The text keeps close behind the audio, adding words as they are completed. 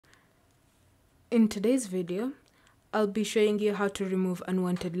In today's video, I'll be showing you how to remove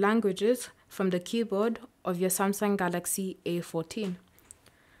unwanted languages from the keyboard of your Samsung Galaxy A14.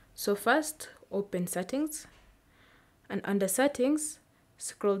 So first, open Settings, and under Settings,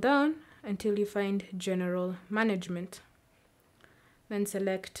 scroll down until you find General Management. Then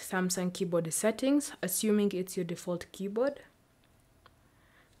select Samsung Keyboard Settings, assuming it's your default keyboard,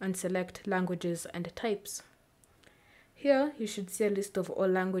 and select Languages and Types. Here, you should see a list of all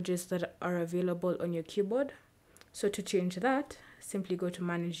languages that are available on your keyboard. So to change that, simply go to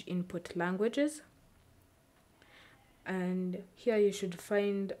Manage Input Languages. And here you should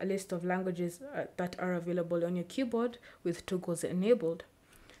find a list of languages that are available on your keyboard with toggles enabled.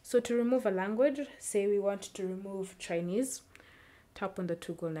 So to remove a language, say we want to remove Chinese, tap on the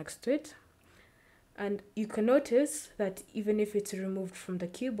toggle next to it. And you can notice that even if it's removed from the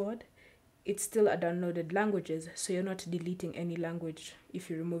keyboard, it's still a downloaded languages, so you're not deleting any language if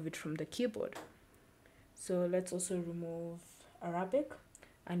you remove it from the keyboard. So let's also remove Arabic,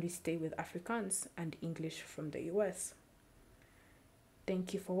 and we stay with Afrikaans and English from the US.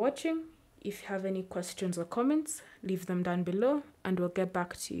 Thank you for watching. If you have any questions or comments, leave them down below and we'll get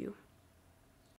back to you.